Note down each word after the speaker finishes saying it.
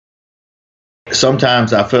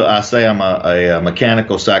sometimes I say I'm a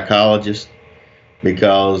mechanical psychologist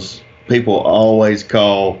because people always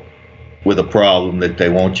call with a problem that they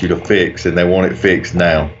want you to fix, and they want it fixed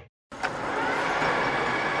now.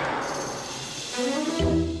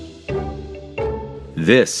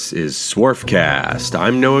 This is Swarfcast.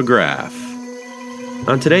 I'm Noah Graff.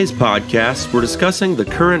 On today's podcast, we're discussing the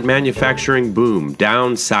current manufacturing boom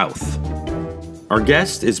down south. Our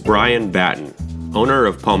guest is Brian Batten, owner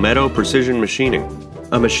of Palmetto Precision Machining,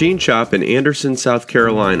 a machine shop in Anderson, South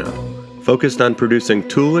Carolina, focused on producing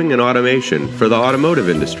tooling and automation for the automotive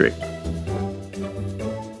industry.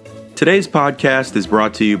 Today's podcast is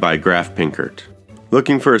brought to you by Graff Pinkert.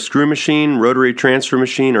 Looking for a screw machine, rotary transfer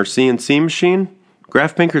machine, or CNC machine?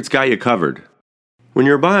 Graff Pinkert's got you covered. When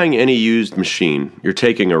you're buying any used machine, you're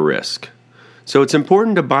taking a risk. So it's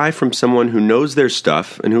important to buy from someone who knows their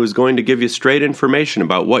stuff and who is going to give you straight information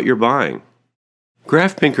about what you're buying.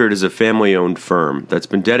 Graff Pinkert is a family-owned firm that's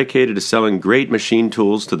been dedicated to selling great machine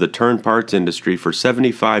tools to the turn parts industry for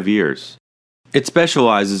 75 years. It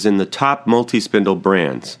specializes in the top multi-spindle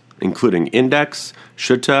brands, including Index,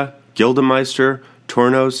 Schutte, Gildemeister,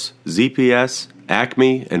 Tornos, ZPS,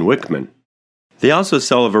 Acme, and Wickman. They also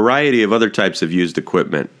sell a variety of other types of used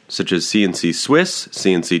equipment, such as CNC Swiss,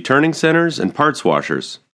 CNC turning centers, and parts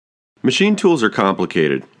washers. Machine tools are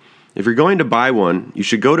complicated. If you're going to buy one, you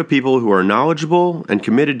should go to people who are knowledgeable and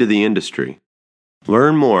committed to the industry.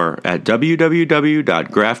 Learn more at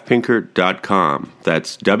www.graffpinkert.com.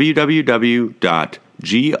 That's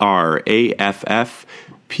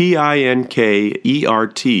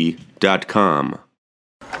www.graffpinkert.com.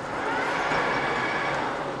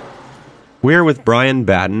 We're with Brian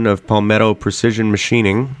Batten of Palmetto Precision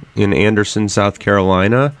Machining in Anderson, South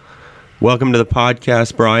Carolina. Welcome to the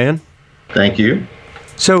podcast, Brian. Thank you.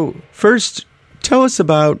 So, first, tell us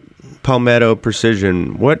about Palmetto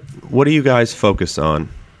Precision. What do you guys focus on?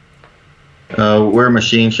 We're a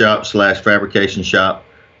machine shop / fabrication shop,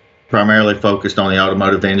 primarily focused on the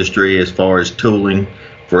automotive industry as far as tooling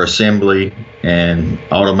for assembly and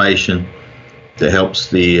automation that helps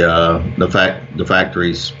the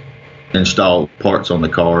factories install parts on the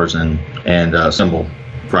cars and assemble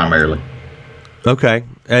primarily. Okay.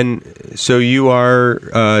 And so you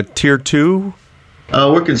are Tier 2?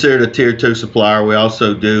 We're considered a Tier 2 supplier. We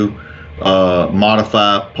also do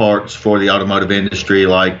modify parts for the automotive industry,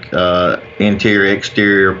 like interior,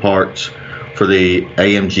 exterior parts for the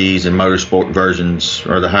AMGs and motorsport versions,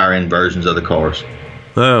 or the higher-end versions of the cars.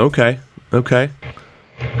 Oh, okay. Okay.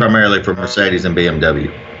 Primarily for Mercedes and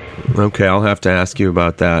BMW. Okay, I'll have to ask you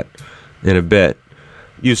about that in a bit.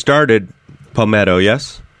 You started Palmetto,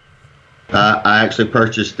 yes? I actually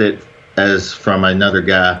purchased it from another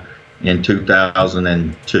guy in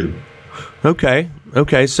 2002. Okay.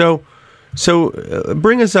 So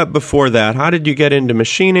bring us up before that. How did you get into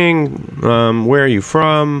machining? Where are you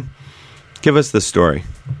from? Give us the story.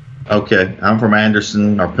 Okay, I'm from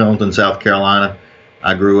Anderson or Pendleton, South Carolina.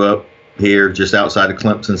 I grew up here just outside of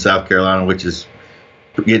Clemson, South Carolina, which is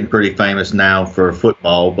getting pretty famous now for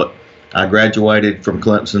football, but I graduated from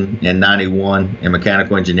Clemson in 91 in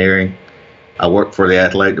mechanical engineering. I worked for the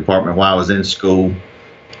athletic department while I was in school.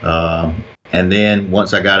 And then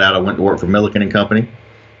once I got out, I went to work for Milliken & Company.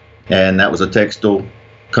 And that was a textile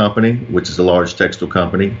company, which is a large textile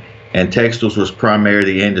company. And textiles was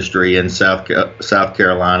primarily the industry in South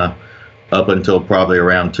Carolina up until probably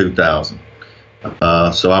around 2000.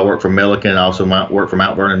 So I worked for Milliken. I also worked for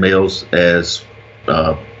Mount Vernon Mills as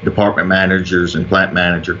department managers and plant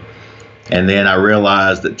manager. And then I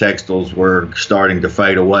realized that textiles were starting to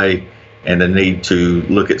fade away and the need to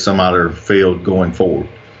look at some other field going forward.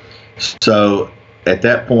 So at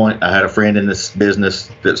that point, I had a friend in this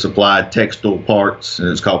business that supplied textile parts, and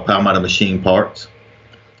it's called Palmetto Machine Parts.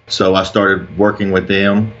 So I started working with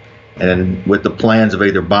them, and with the plans of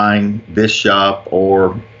either buying this shop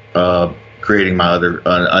or creating my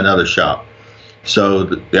another shop. So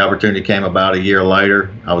the opportunity came about a year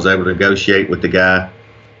later. I was able to negotiate with the guy,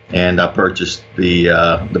 and I purchased the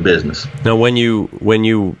business. Now, when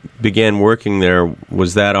you began working there,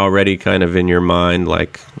 was that already kind of in your mind,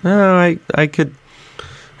 like, I could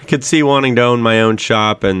see wanting to own my own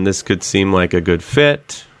shop, and this could seem like a good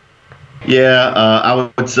fit? Yeah,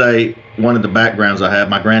 I would say one of the backgrounds I have,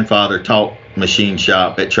 my grandfather taught machine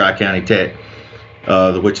shop at Tri-County Tech,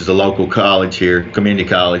 which is a local college here, community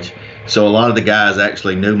college. So a lot of the guys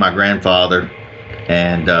actually knew my grandfather.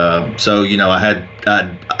 And so, I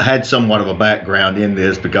had somewhat of a background in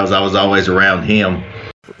this because I was always around him.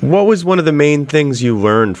 What was one of the main things you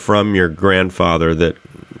learned from your grandfather that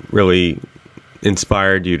really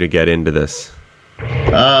inspired you to get into this?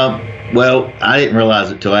 Well, I didn't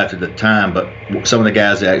realize it till after the time, but some of the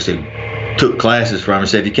guys that actually took classes from him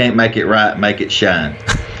said, "You can't make it right, make it shine."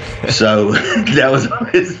 So that was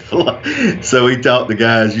his flaw. So he taught the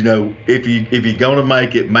guys, if you're gonna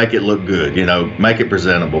make it look good, make it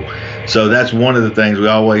presentable. So that's one of the things we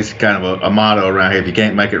always kind of a motto around here. If you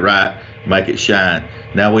can't make it right, make it shine.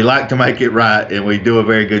 Now we like to make it right, and we do a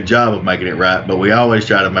very good job of making it right, but we always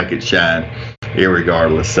try to make it shine,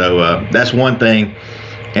 irregardless. So that's one thing.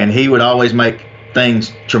 And he would always make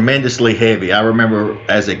things tremendously heavy. I remember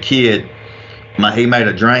as a kid, he made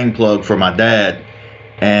a drain plug for my dad,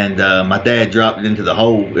 and my dad dropped it into the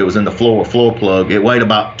hole. It was in the floor plug. It weighed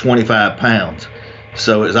about 25 pounds.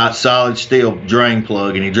 So it was a solid steel drain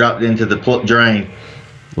plug, and he dropped it into the drain.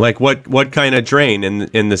 Like what kind of drain?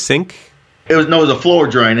 In the sink? It was a floor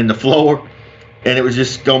drain in the floor, and it was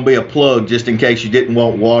just going to be a plug just in case you didn't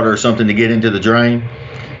want water or something to get into the drain.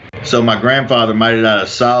 So my grandfather made it out of a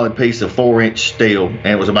solid piece of 4-inch steel, and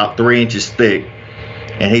it was about 3 inches thick.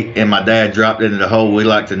 And my dad dropped it into the hole. We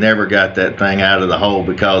like to never got that thing out of the hole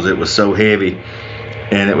because it was so heavy,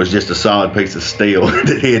 and it was just a solid piece of steel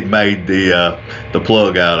that he had made the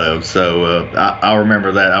plug out of. So I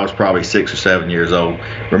remember that. I was probably 6 or 7 years old.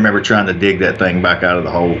 Remember trying to dig that thing back out of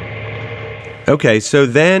the hole. Okay, so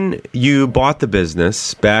then you bought the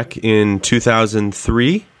business back in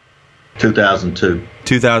 2003? 2002.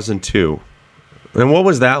 2002. And what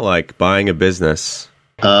was that like, buying a business?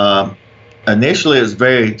 Initially,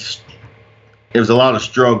 it was a lot of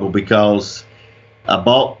struggle because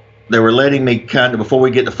they were letting me before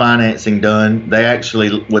we get the financing done, they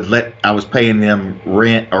actually I was paying them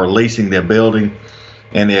rent or leasing their building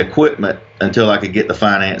and the equipment until I could get the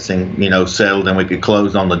financing, settled and we could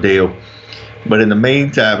close on the deal. But in the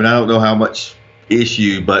meantime, and I don't know how much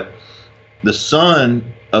issue, but the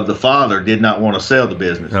son of the father did not want to sell the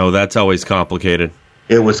business. Oh, that's always complicated.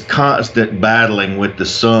 It was constant battling with the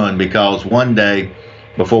son because one day,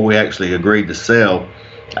 before we actually agreed to sell,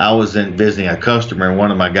 I was visiting a customer, and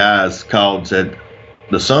one of my guys called and said,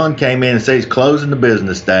 the son came in and said he's closing the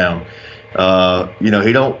business down.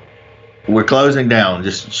 We're closing down,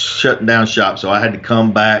 just shutting down shop. So I had to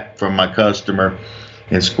come back from my customer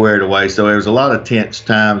and square it away. So there was a lot of tense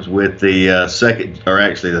times with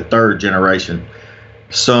the third generation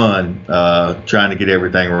son trying to get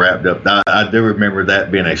everything wrapped up. I do remember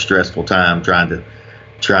that being a stressful time trying to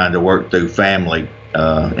work through family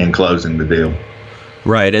and closing the deal.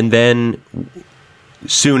 Right, and then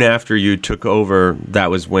soon after you took over, that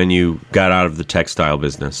was when you got out of the textile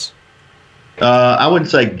business. I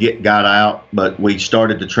wouldn't say got out, but we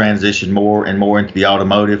started to transition more and more into the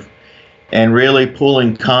automotive and really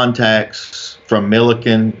pulling contacts from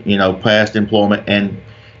Milliken, past employment,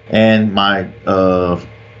 and my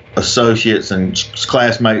associates and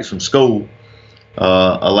classmates from school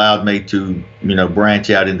allowed me to, branch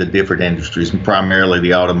out into different industries, primarily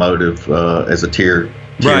the automotive as a tier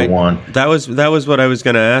right. one. That was what I was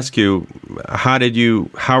going to ask you. How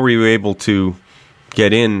were you able to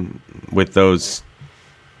get in with those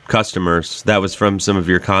customers? That was from some of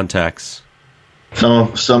your contacts.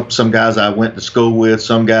 Some guys I went to school with,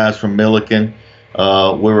 some guys from Milliken.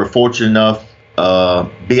 We were fortunate enough.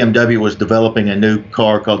 BMW was developing a new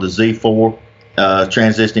car called the Z4,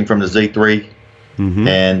 transitioning from the Z3,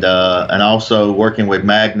 and also working with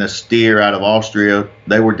Magnus Steyr out of Austria.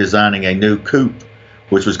 They were designing a new coupe,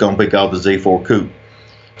 which was going to be called the Z4 Coupe.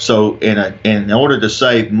 So in order to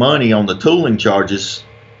save money on the tooling charges,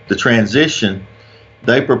 the transition,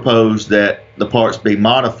 they proposed that the parts be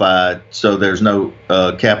modified so there's no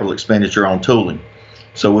capital expenditure on tooling.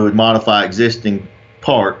 So we would modify existing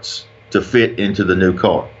parts to fit into the new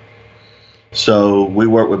car. So we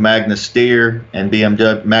worked with Magnus Steyr and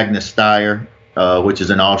BMW, Magnus Steyr, which is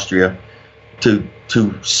in Austria, to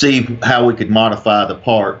see how we could modify the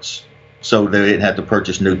parts so they didn't have to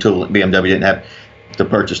purchase new tooling. BMW didn't have to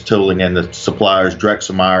purchase tooling, and the suppliers,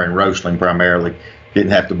 Drexelmeier and Rochling primarily,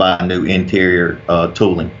 didn't have to buy new interior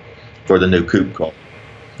tooling for the new coupe car.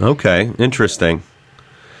 Okay, interesting.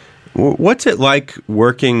 What's it like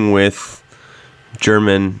working with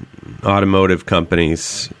German automotive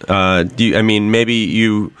companies? They're the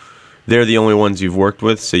only ones you've worked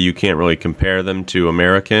with, so you can't really compare them to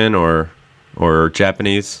American or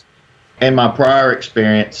Japanese? In my prior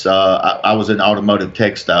experience, I was in automotive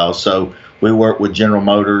textiles, so we worked with General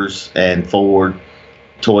Motors and Ford,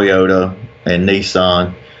 Toyota, and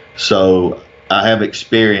Nissan. So I have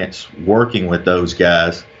experience working with those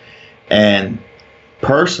guys. And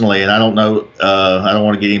personally, and I don't know, I don't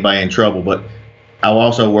want to get anybody in trouble, but I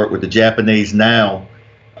also work with the Japanese now.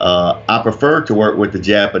 I prefer to work with the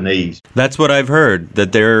Japanese. That's what I've heard,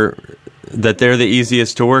 that that they're the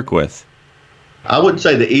easiest to work with? I wouldn't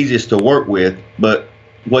say the easiest to work with, but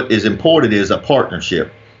what is important is a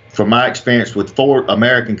partnership. From my experience with 4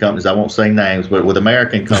 American companies, I won't say names, but with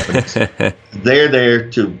American companies, they're there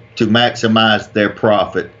to maximize their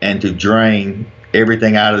profit and to drain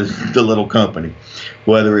everything out of the little company,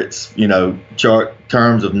 whether it's, chart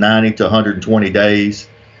terms of 90 to 120 days,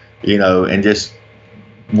 and just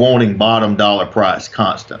wanting bottom dollar price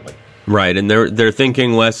constantly. Right, and they're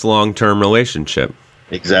thinking less long-term relationship.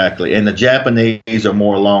 Exactly, and the Japanese are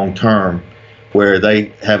more long-term, where they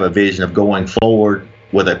have a vision of going forward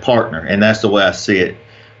with a partner, and that's the way I see it,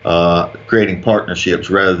 creating partnerships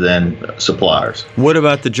rather than suppliers. What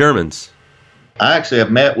about the Germans? I actually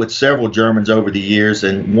have met with several Germans over the years,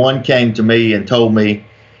 and one came to me and told me,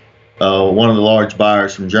 one of the large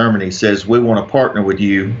buyers from Germany says, we want to partner with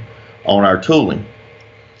you on our tooling.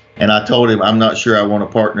 And I told him, I'm not sure I want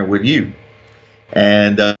to partner with you.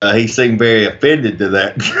 And he seemed very offended to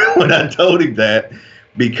that when I told him that,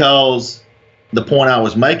 because the point I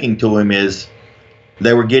was making to him is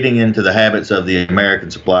they were getting into the habits of the American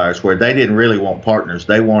suppliers where they didn't really want partners.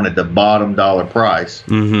 They wanted the bottom dollar price,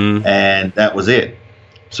 and that was it.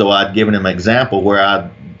 So I'd given him an example where I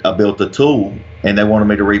built a tool, and they wanted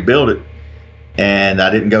me to rebuild it. And I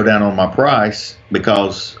didn't go down on my price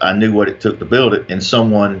because I knew what it took to build it. And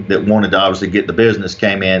someone that wanted to obviously get the business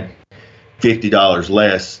came in $50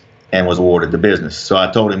 less and was awarded the business. So I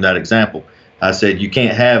told him that example. I said, you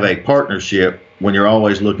can't have a partnership when you're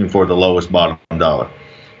always looking for the lowest bottom dollar.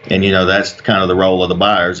 And, that's kind of the role of the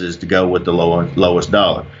buyers, is to go with the lowest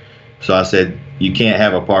dollar. So I said, you can't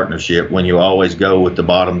have a partnership when you always go with the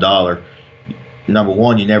bottom dollar. Number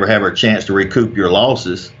one, you never have a chance to recoup your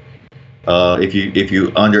losses. If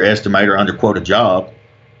you underestimate or underquote a job,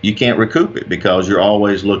 you can't recoup it because you're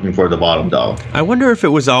always looking for the bottom dollar. I wonder if it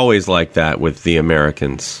was always like that with the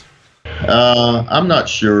Americans. I'm not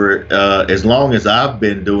sure. As long as I've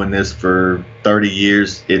been doing this for 30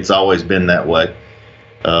 years, it's always been that way.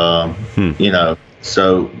 So,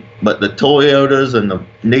 but the Toyotas and the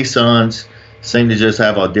Nissans seem to just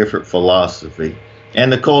have a different philosophy,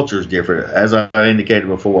 and the culture is different. As I indicated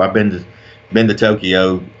before, I've been to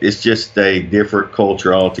Tokyo. It's just a different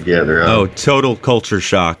culture altogether. Total culture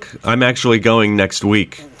shock. I'm actually going next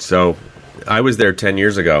week. So I was there 10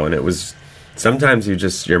 years ago, and it was, sometimes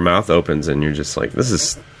your mouth opens and you're just like, this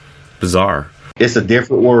is bizarre. It's a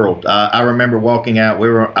different world. I remember walking out.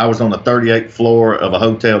 I was on the 38th floor of a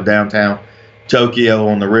hotel downtown Tokyo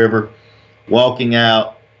on the river, walking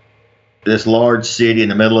out this large city in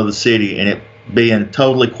the middle of the city, and it being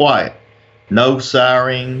totally quiet. No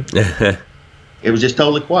siren. It was just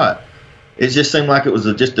totally quiet. It just seemed like it was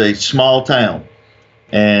just a small town,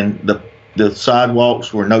 and the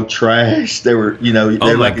sidewalks were no trash. They were,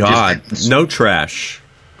 oh my God, no trash,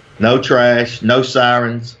 no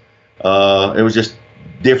sirens. It was just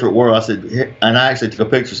different world. I said, and I actually took a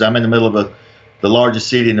picture. So I'm in the middle of the largest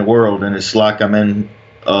city in the world, and it's like I'm in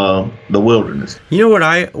the wilderness. What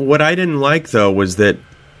I didn't like though was that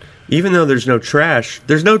even though there's no trash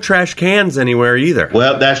cans anywhere either.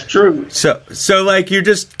 Well, that's true. So like you're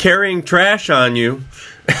just carrying trash on you.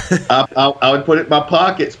 I would put it in my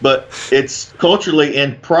pockets, but it's culturally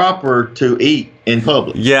improper to eat in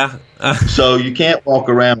public. Yeah. So you can't walk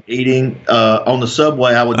around eating on the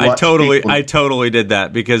subway. I totally did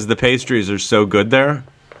that because the pastries are so good there.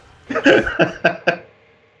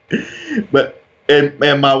 But and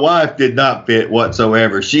my wife did not fit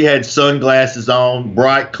whatsoever. She had sunglasses on,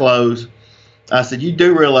 bright clothes. I said, you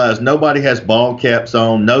do realize nobody has ball caps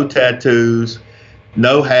on, no tattoos,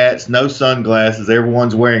 no hats, no sunglasses.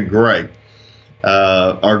 Everyone's wearing gray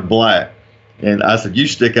or black. And I said, you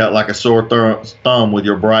stick out like a sore thumb with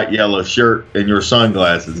your bright yellow shirt and your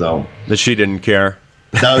sunglasses on. But she didn't care.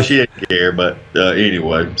 No, she didn't care. But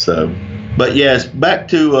anyway, so. But yes, back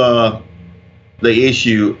to the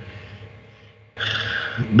issue.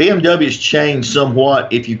 BMW has changed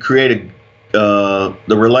somewhat. If you create the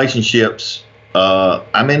relationships,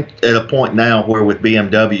 I'm at a point now where with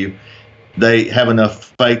BMW, they have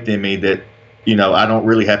enough faith in me that, I don't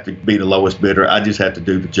really have to be the lowest bidder. I just have to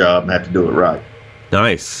do the job and have to do it right.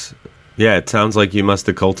 Nice. Yeah, it sounds like you must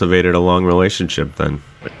have cultivated a long relationship then.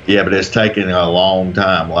 Yeah, but it's taken a long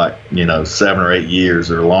time, like, 7 or 8 years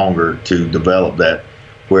or longer to develop that,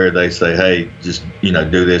 where they say, hey, just,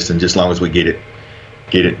 do this, and just as long as we get it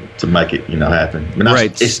to make it, happen. I mean,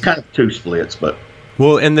 right. It's kind of two splits, but.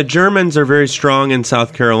 Well, and the Germans are very strong in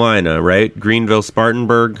South Carolina, right? Greenville,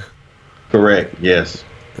 Spartanburg. Correct. Yes.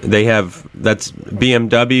 That's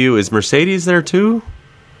BMW. Is Mercedes there too?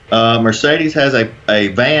 Mercedes has a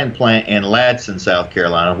van plant in Ladson, South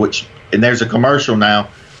Carolina, and there's a commercial now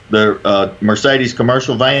the Mercedes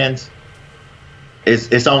commercial vans.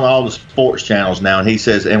 It's on all the sports channels now, and he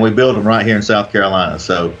says, and we build them right here in South Carolina.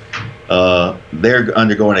 So they're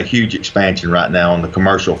undergoing a huge expansion right now on the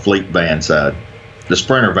commercial fleet van side. The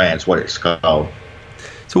Sprinter van is what it's called.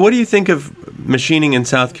 So what do you think of machining in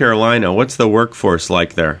South Carolina? What's the workforce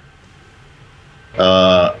like there?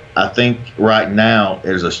 I think right now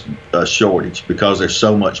there's a shortage because there's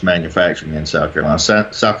so much manufacturing in South Carolina.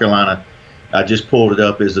 South Carolina, I just pulled it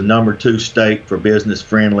up, is the number 2 state for business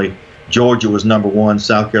friendly. Georgia was number 1,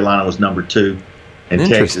 South Carolina was number 2, and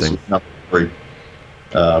Texas was number 3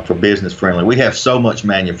 for business friendly. We have so much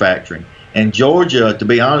manufacturing. And Georgia, to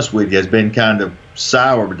be honest with you, has been kind of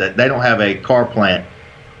sour that they don't have a car plant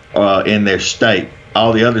in their state.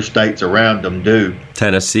 All the other states around them do.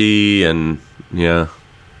 Tennessee and, yeah.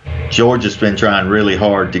 Georgia's been trying really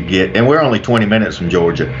hard to get, and we're only 20 minutes from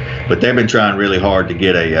Georgia, but they've been trying really hard to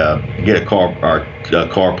get a car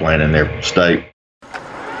plant in their state.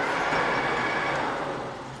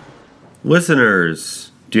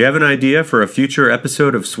 Listeners, do you have an idea for a future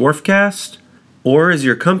episode of Swarfcast? Or is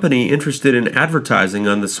your company interested in advertising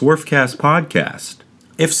on the Swarfcast podcast?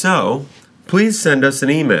 If so, please send us an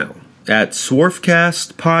email at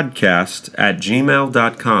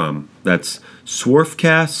swarfcastpodcast@gmail.com. That's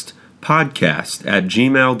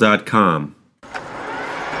swarfcastpodcast@gmail.com.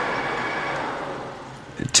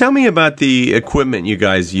 Tell me about the equipment you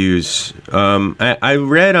guys use. I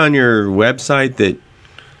read on your website that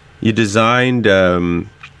you designed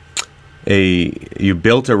you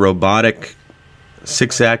built a robotic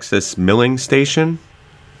 6-axis milling station.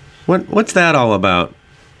 What's that all about?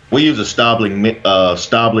 We use a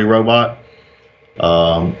Staubli robot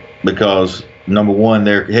because number one,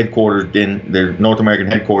 their North American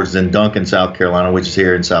headquarters is in Duncan, South Carolina, which is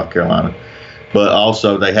here in South Carolina. But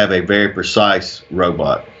also they have a very precise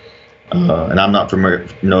robot, and I'm not familiar.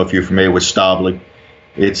 If you're familiar with Staubli.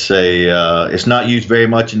 It's not used very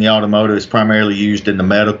much in the automotive. It's primarily used in the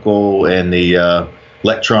medical and the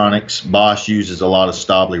electronics. Bosch uses a lot of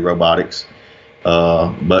Staubli robotics,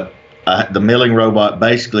 but the milling robot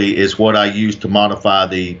basically is what I use to modify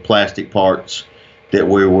the plastic parts that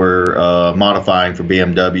we were modifying for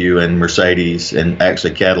BMW and Mercedes and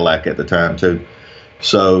actually Cadillac at the time too.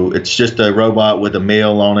 So it's just a robot with a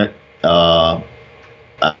mill on it. I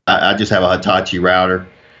just have a Hitachi router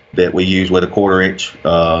that we use with a 1/4-inch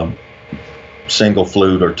single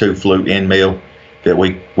flute or 2 flute end mill that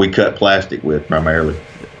we cut plastic with primarily.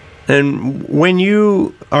 And when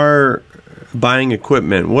you are buying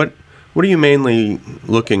equipment, what are you mainly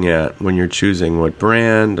looking at when you're choosing what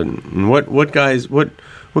brand and what guys do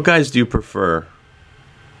you prefer?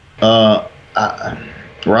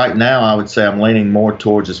 Right now, I would say I'm leaning more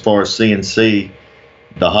towards, as far as CNC,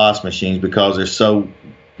 the Haas machines, because they're so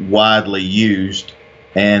widely used.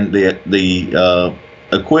 And the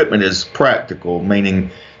equipment is practical,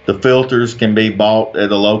 meaning the filters can be bought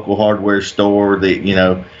at a local hardware store.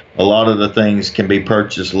 A lot of the things can be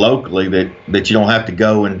purchased locally that you don't have to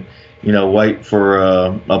go and wait for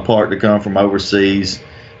a part to come from overseas.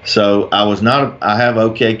 So I have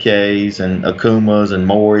OKKs and Akumas and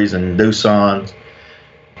Moris and Doosan's,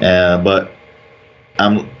 but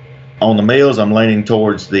I'm on the mills. I'm leaning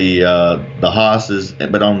towards the Haas's,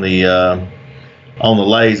 but on the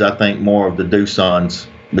lathes, I think more of the Doosan's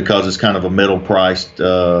because it's kind of a middle-priced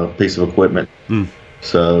piece of equipment.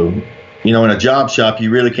 So, in a job shop, you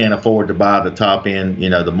really can't afford to buy the top end,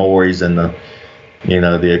 the Moris and the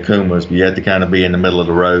Akumas. But you have to kind of be in the middle of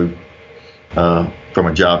the road from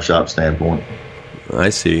a job shop standpoint. I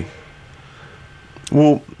see.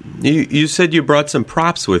 Well, you said you brought some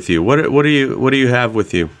props with you. What do you have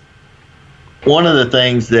with you? One of the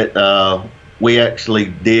things that we actually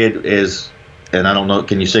did is, and I don't know,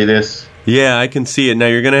 can you see this? Yeah, I can see it. Now,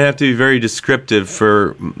 you're going to have to be very descriptive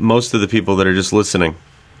for most of the people that are just listening.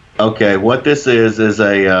 Okay, what this is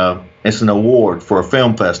it's an award for a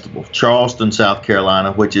film festival, Charleston, South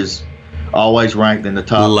Carolina, which is always ranked in the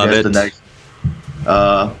top destination.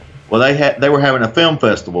 Well, they were having a film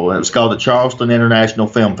festival, and it was called the Charleston International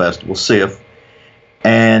Film Festival, CIF.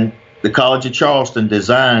 And the College of Charleston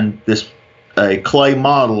designed a clay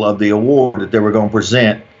model of the award that they were going to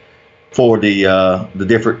present for the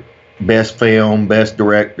different best film, best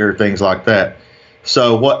director, things like that.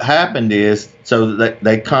 So what happened is,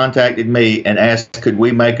 they contacted me and asked, could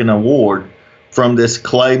we make an award from this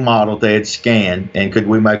clay model they had scanned, and could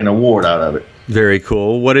we make an award out of it? Very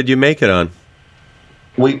cool. What did you make it on?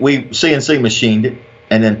 We CNC machined it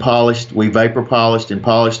and then polished. We vapor polished and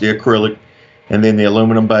polished the acrylic and then the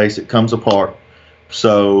aluminum base. It comes apart.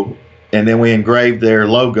 So, and then we engraved their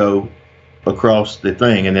logo across the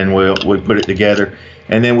thing, and then we put it together,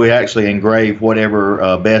 and then we actually engrave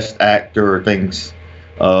whatever best actor or things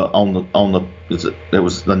on the it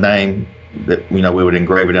was the name that we would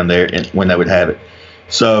engrave it on there and when they would have it.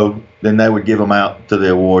 So then they would give them out to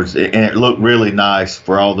the awards, and it looked really nice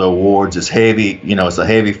for all the awards. It's heavy, it's a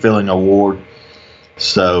heavy filling award.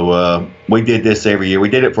 So we did this every year. We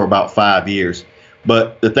did it for about 5 years.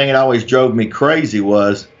 But the thing that always drove me crazy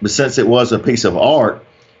was, but since it was a piece of art,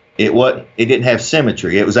 it didn't have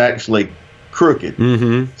symmetry. It was actually crooked.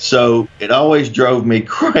 Mm-hmm. So it always drove me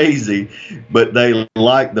crazy, but they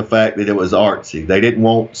liked the fact that it was artsy. They didn't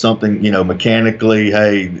want something, mechanically,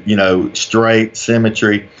 straight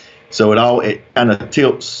symmetry. So it kind of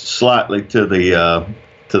tilts slightly to the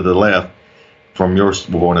left from your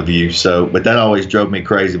point of view. So, but that always drove me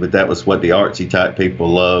crazy, but that was what the artsy type people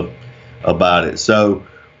love about it. So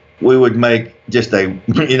we would make just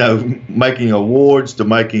making awards to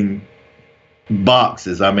making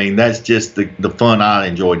boxes. I mean, that's just the fun I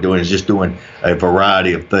enjoy doing, is just doing a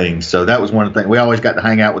variety of things. So that was one of the things. We always got to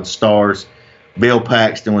hang out with stars. Bill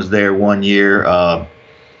Paxton was there one year.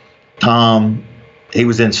 Tom, he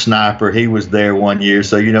was in Sniper. He was there one year.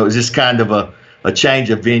 So, it was just kind of a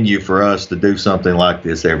change of venue for us to do something like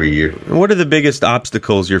this every year. What are the biggest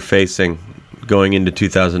obstacles you're facing going into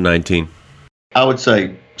 2019? I would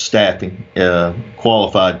say staffing,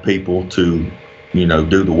 qualified people to,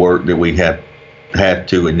 do the work that we have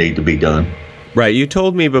to and need to be done. Right. You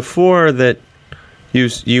told me before that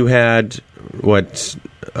you had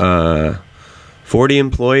 40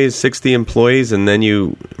 employees, 60 employees, and then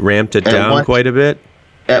you ramped it down quite a bit?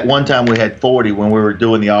 At one time we had 40 when we were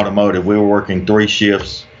doing the automotive. We were working 3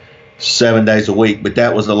 shifts, 7 days a week, but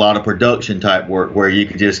that was a lot of production type work where you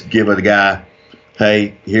could just give a guy,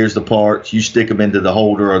 hey, here's the parts, you stick them into the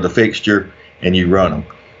holder or the fixture, and you run them.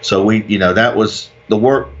 So that was the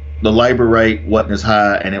work. The labor rate wasn't as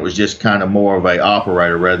high, and it was just kind of more of a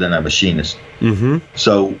operator rather than a machinist. Mm-hmm.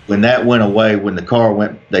 So when that went away, when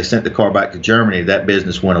they sent the car back to Germany, that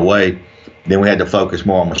business went away. Then we had to focus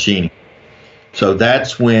more on machining. So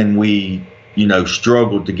that's when we,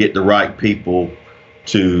 struggled to get the right people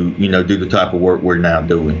to, do the type of work we're now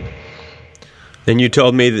doing. And you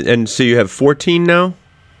told me that, and so you have 14 now?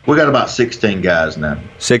 We got about 16 guys now.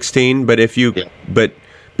 16, but if you but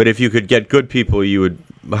if you could get good people, you would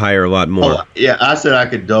hire a lot more. Well, yeah, I said I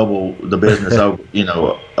could double the business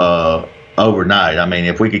overnight. I mean,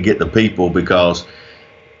 if we could get the people, because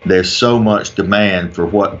there's so much demand for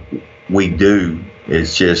what we do.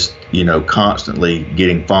 It's just, constantly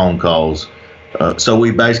getting phone calls. So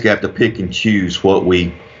we basically have to pick and choose what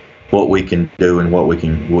we can do and what we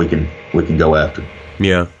can go after.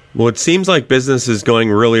 Yeah. Well, it seems like business is going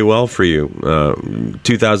really well for you.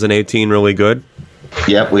 2018 really good?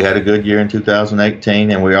 Yep, we had a good year in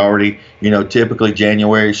 2018, and we already, typically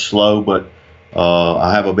January is slow, but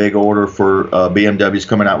I have a big order for BMW's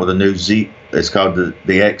coming out with a new Z. It's called the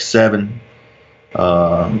X7,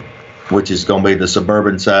 which is going to be the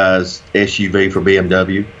suburban size SUV for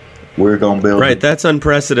BMW. We're going to build. Right, that's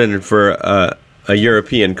unprecedented for a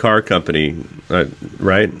European car company,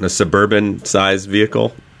 right? A suburban size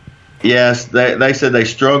vehicle. Yes, they said they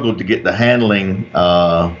struggled to get the handling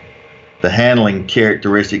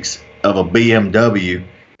characteristics of a BMW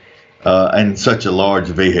and such a large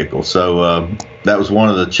vehicle. So that was one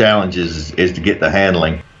of the challenges, is to get the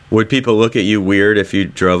handling. Would people look at you weird if you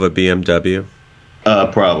drove a BMW?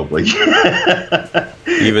 Probably.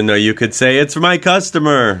 Even though you could say, it's my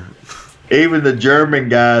customer. Even the German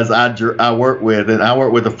guys I work with, and I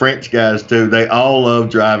work with the French guys too, they all love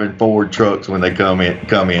driving Ford trucks when they come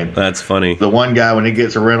in. That's funny. The one guy, when he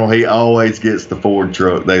gets a rental, he always gets the Ford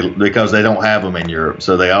truck because they don't have them in Europe,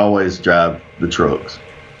 so they always drive the trucks.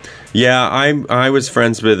 Yeah, I was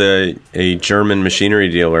friends with a German machinery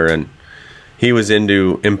dealer, and he was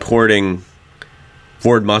into importing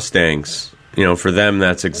Ford Mustangs. For them,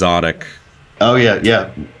 that's exotic. Oh,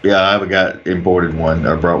 yeah. I have a guy imported one,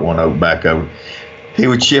 or brought one back over. He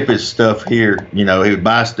would ship his stuff here. He would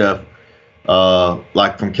buy stuff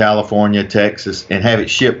like from California, Texas, and have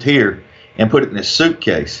it shipped here and put it in a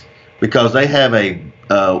suitcase, because they have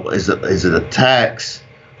is it a tax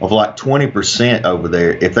of like 20% over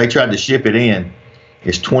there. If they tried to ship it in,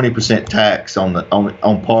 it's 20% tax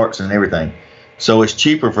on parts and everything. So it's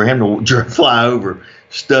cheaper for him to fly over,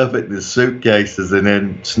 stuff it in the suitcases, and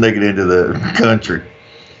then sneak it into the country.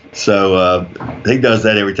 So he does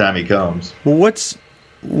that every time he comes. Well, what's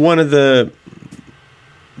one of the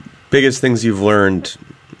biggest things you've learned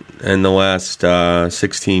in the last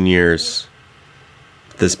 16 years,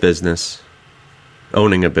 this business,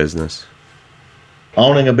 owning a business?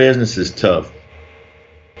 Owning a business is tough.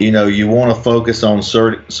 you want to focus on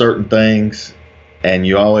certain things, and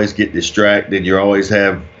you always get distracted. You always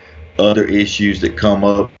have other issues that come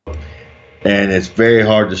up, and it's very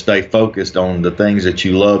hard to stay focused on the things that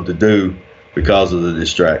you love to do because of the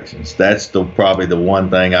distractions. That's probably the one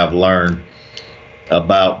thing I've learned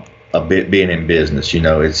about being in business.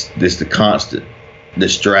 It's just the constant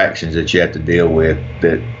distractions that you have to deal with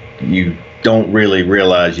that you don't really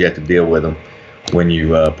realize you have to deal with them when you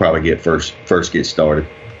probably first get started.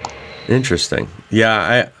 Interesting.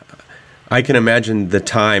 Yeah, I can imagine the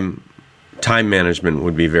time management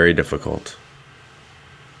would be very difficult.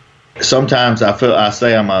 Sometimes I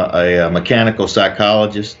say I'm a mechanical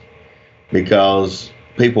psychologist, because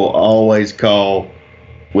people always call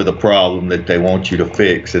with a problem that they want you to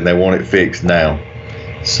fix, and they want it fixed now.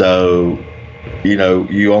 So,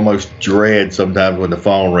 you almost dread sometimes when the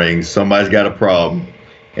phone rings. Somebody's got a problem,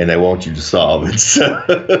 and they want you to solve it.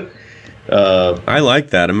 So, I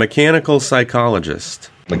like that. A mechanical psychologist.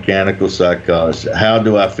 Mechanical psychologist. How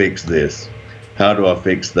do I fix this? How do I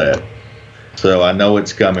fix that? So I know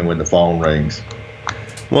it's coming when the phone rings.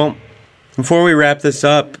 Well, before we wrap this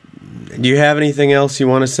up, do you have anything else you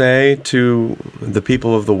want to say to the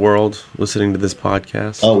people of the world listening to this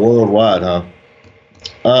podcast? Oh, worldwide,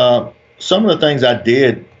 huh? Some of the things I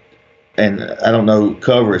did, and I don't know,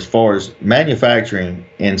 cover as far as manufacturing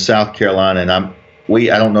in South Carolina, and I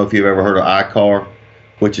don't know if you've ever heard of ICAR,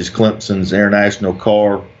 which is Clemson's International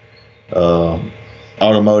Car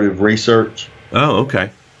Automotive Research. Oh,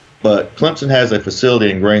 okay. But Clemson has a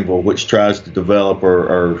facility in Greenville which tries to develop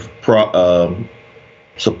or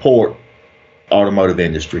support automotive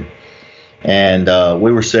industry. And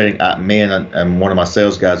we were me and one of my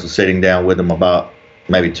sales guys was sitting down with them about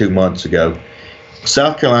maybe 2 months ago.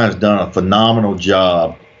 South Carolina's done a phenomenal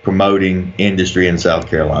job promoting industry in South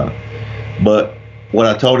Carolina. But what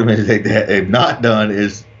I told him is they've not done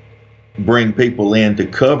is bring people in to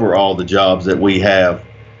cover all the jobs that we have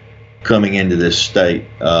coming into this state.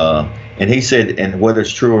 And he said, and whether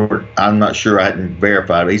it's true or I'm not sure, I hadn't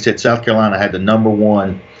verified, but he said South Carolina had the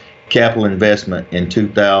 #1 capital investment in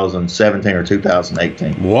 2017 or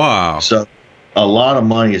 2018. Wow. So a lot of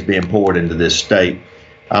money is being poured into this state.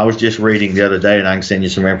 I was just reading the other day, and I can send you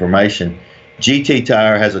some information. GT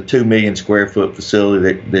Tire has a 2 million square foot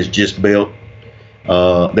facility that's just built.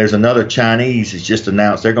 There's another Chinese that's just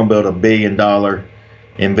announced they're going to build $1 billion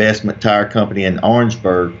investment tire company in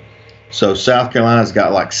Orangeburg. So South Carolina's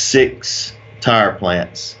got like 6 tire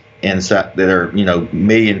plants that are,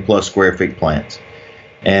 million plus square feet plants.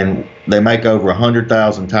 And they make over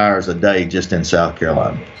 100,000 tires a day just in South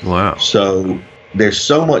Carolina. Wow. So there's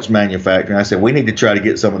so much manufacturing. I said, we need to try to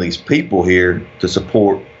get some of these people here to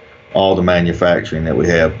support all the manufacturing that we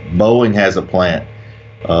have. Boeing has a plant.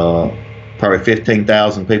 Probably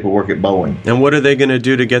 15,000 people work at Boeing. And what are they going to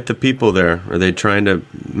do to get the people there? Are they trying to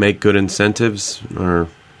make good incentives? Or?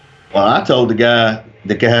 Well, I told the guy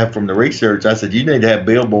from the research, I said, you need to have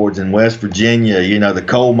billboards in West Virginia, the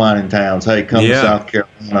coal mining towns. Hey, come to South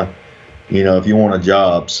Carolina, if you want a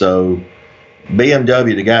job. So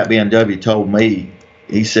BMW, the guy at BMW told me,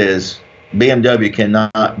 he says, BMW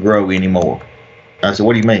cannot grow anymore. I said,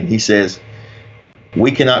 what do you mean? He says, we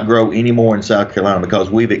cannot grow anymore in South Carolina because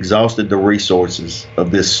we've exhausted the resources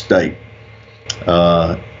of this state.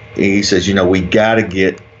 He says, we got to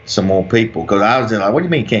get some more people. Because I was like, what do you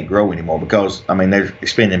mean you can't grow anymore? Because, they're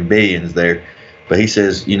spending billions there. But he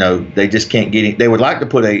says, they just can't get it. They would like to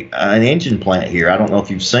put an engine plant here. I don't know if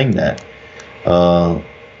you've seen that.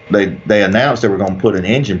 They announced they were going to put an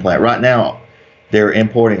engine plant. Right now, they're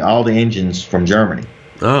importing all the engines from Germany.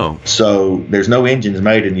 Oh. So there's no engines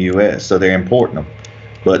made in the U.S., so they're importing them.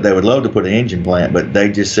 But they would love to put an engine plant, but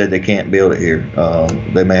they just said they can't build it here.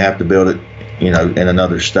 They may have to build it, in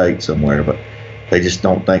another state somewhere, but they just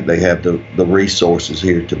don't think they have the resources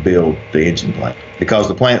here to build the engine plant because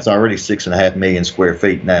the plant's already 6.5 million square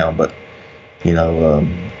feet now. But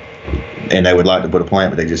and they would like to put a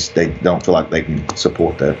plant, but they don't feel like they can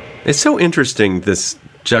support that. It's so interesting, this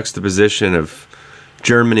juxtaposition of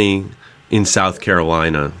Germany in South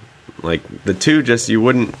Carolina. Like the two, just you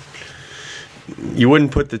wouldn't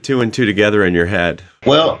put the 2 and 2 together in your head.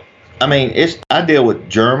 Well, I deal with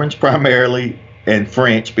Germans primarily and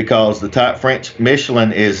French because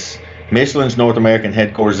Michelin's North American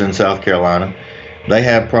headquarters in South Carolina. They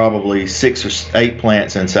have probably 6 or 8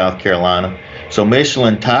 plants in South Carolina. So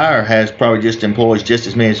Michelin Tire has probably just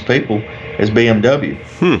as many people as BMW.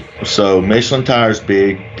 So Michelin Tire is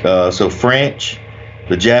big. So French,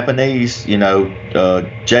 the Japanese,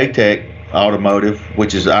 JTEC Automotive,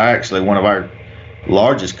 which is actually one of our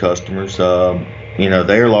largest customers.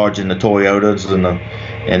 they're large in the Toyotas and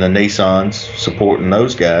the Nissans, supporting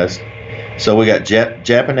those guys. So we got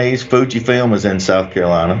Japanese. Fujifilm is in South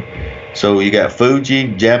Carolina. So you got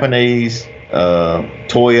Fuji, Japanese,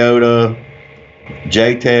 Toyota,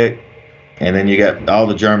 JTEC, and then you got all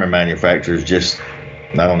the German manufacturers. Just,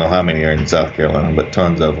 I don't know how many are in South Carolina, but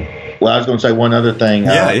tons of them. Well, I was going to say one other thing.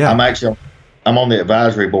 I'm on the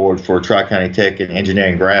advisory board for Tri-County Tech and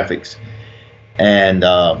Engineering Graphics. And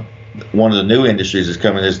one of the new industries that's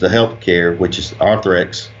coming is the healthcare, which is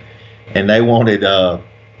Arthrex. And they wanted, I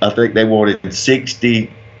think they wanted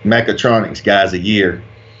 60 mechatronics guys a year.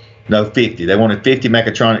 No, 50. They wanted 50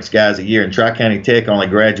 mechatronics guys a year, and Tri-County Tech only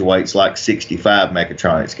graduates like 65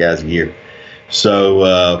 mechatronics guys a year.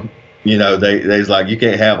 So, they's like, you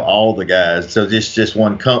can't have all the guys. So just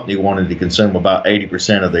one company wanted to consume about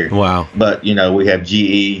 80% of their. Wow. But, we have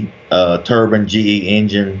GE turbine, GE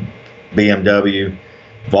engine, BMW,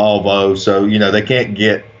 Volvo. So, they can't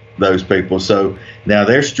get those people. So now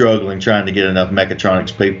they're struggling trying to get enough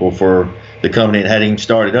mechatronics people for the company that hadn't even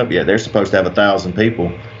started up yet. They're supposed to have 1,000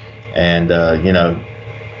 people. And,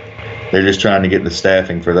 they're just trying to get the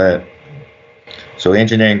staffing for that. So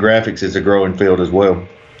engineering graphics is a growing field as well.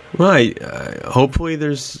 Well, hopefully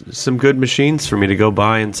there's some good machines for me to go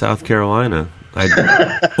buy in South Carolina,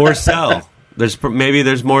 or sell. Maybe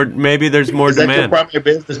there's more demand. Is that your primary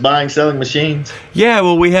business, buying, selling machines? Yeah,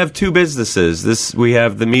 well, we have two businesses. We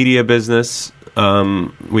have the media business.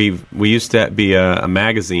 We used to be a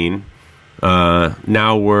magazine.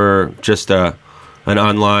 Now we're just an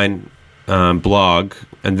online blog,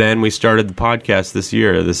 and then we started the podcast this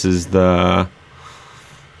year. This is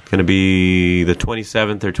going to be the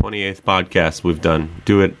 27th or 28th podcast we've done.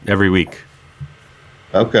 Do it every week.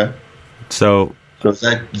 Okay. So is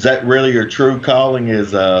that really your true calling,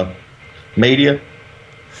 is media?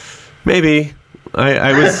 Maybe.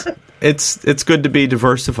 I was. It's good to be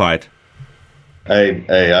diversified.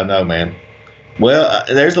 Hey, I know, man. Well,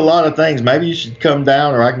 there's a lot of things. Maybe you should come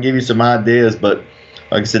down, or I can give you some ideas. But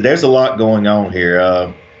like I said, there's a lot going on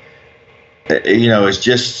here. It's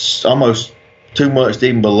just almost too much to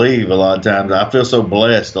even believe a lot of times. I feel so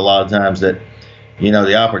blessed a lot of times that,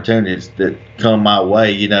 the opportunities that come my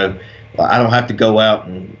way, I don't have to go out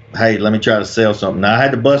and, hey, let me try to sell something. Now, I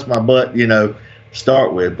had to bust my butt,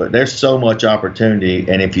 start with, but there's so much opportunity.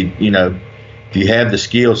 And if you have the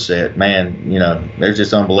skill set, man, there's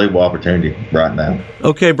just unbelievable opportunity right now.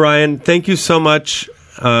 Okay, Brian, thank you so much.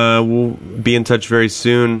 We'll be in touch very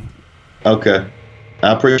soon. Okay.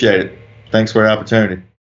 I appreciate it. Thanks for the opportunity.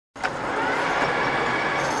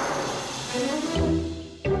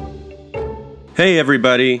 Hey,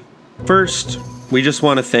 everybody. First, we just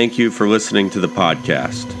want to thank you for listening to the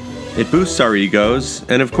podcast. It boosts our egos,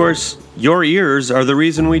 and of course, your ears are the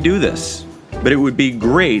reason we do this. But it would be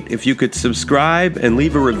great if you could subscribe and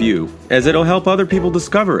leave a review, as it'll help other people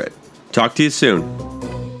discover it. Talk to you soon.